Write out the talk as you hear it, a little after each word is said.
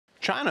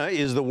China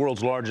is the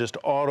world's largest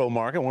auto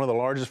market, one of the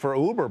largest for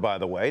Uber, by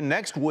the way.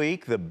 Next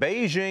week, the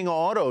Beijing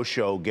Auto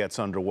Show gets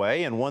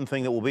underway, and one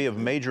thing that will be of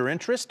major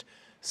interest,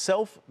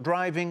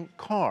 self-driving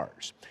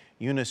cars.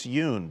 Eunice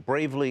Yoon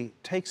bravely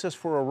takes us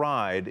for a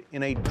ride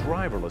in a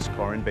driverless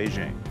car in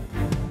Beijing.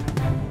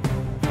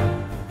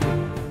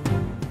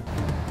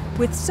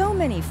 With so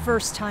many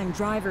first-time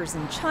drivers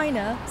in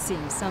China,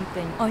 seeing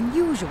something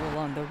unusual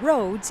on the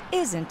roads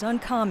isn't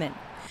uncommon.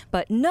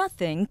 But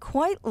nothing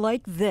quite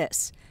like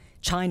this.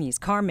 Chinese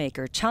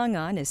carmaker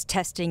Changan is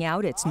testing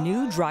out its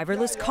new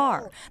driverless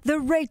car, the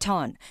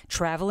Reiton,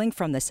 traveling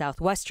from the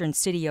southwestern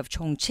city of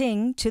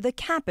Chongqing to the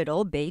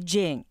capital,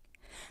 Beijing.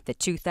 The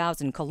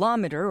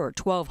 2,000-kilometer or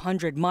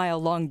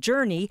 1,200-mile-long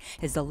journey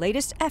is the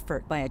latest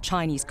effort by a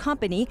Chinese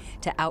company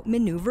to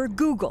outmaneuver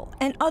Google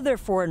and other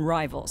foreign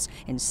rivals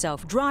in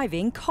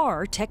self-driving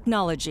car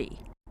technology.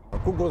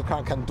 Google's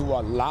car can do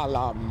a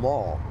lot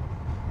more,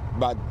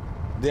 but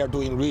they're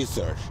doing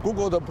research.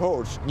 Google's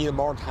approach needs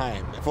more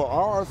time. For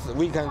ours,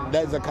 we can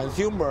let the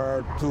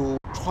consumer to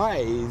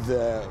try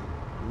the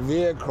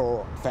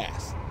vehicle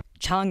fast.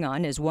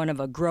 Changan is one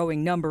of a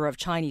growing number of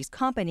Chinese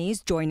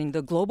companies joining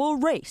the global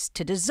race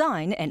to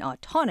design an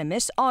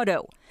autonomous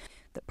auto.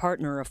 The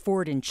partner of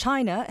Ford in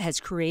China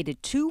has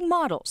created two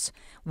models,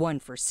 one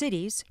for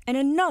cities and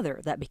another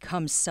that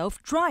becomes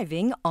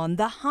self-driving on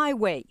the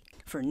highway.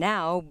 For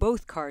now,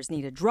 both cars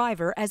need a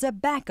driver as a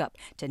backup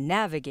to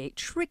navigate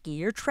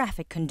trickier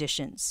traffic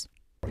conditions.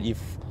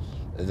 If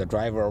the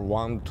driver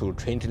wants to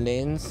change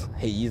lanes,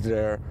 he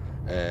either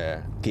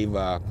give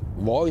a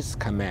voice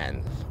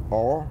command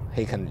or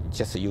he can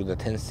just use the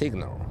turn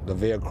signal. The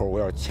vehicle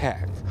will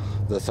check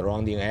the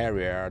surrounding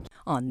area.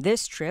 On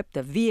this trip,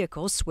 the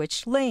vehicle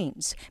switched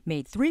lanes,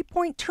 made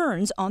three-point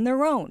turns on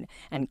their own,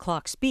 and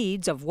clocked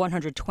speeds of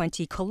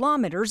 120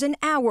 kilometers an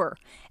hour.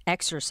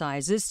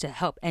 Exercises to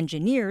help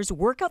engineers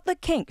work out the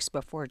kinks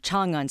before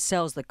Changan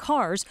sells the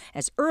cars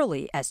as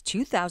early as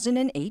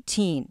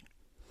 2018.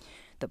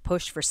 The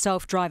push for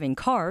self-driving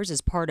cars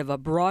is part of a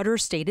broader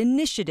state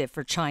initiative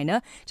for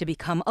China to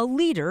become a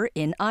leader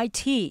in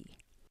IT.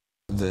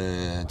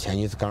 The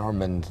Chinese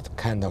government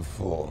kind of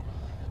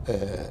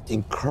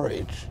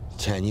encourage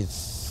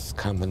Chinese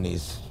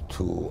companies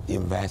to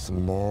invest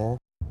more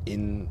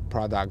in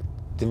product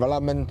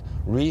development,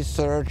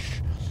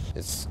 research.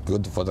 It's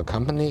good for the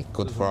company,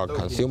 good for our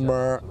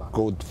consumer,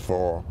 good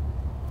for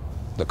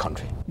the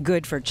country.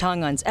 Good for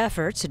Changan's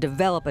efforts to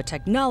develop a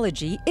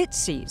technology it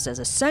sees as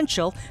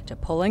essential to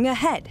pulling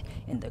ahead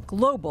in the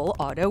global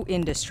auto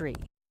industry.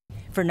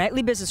 For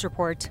Nightly Business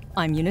Report,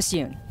 I'm Eunice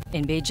Yoon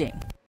in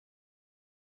Beijing.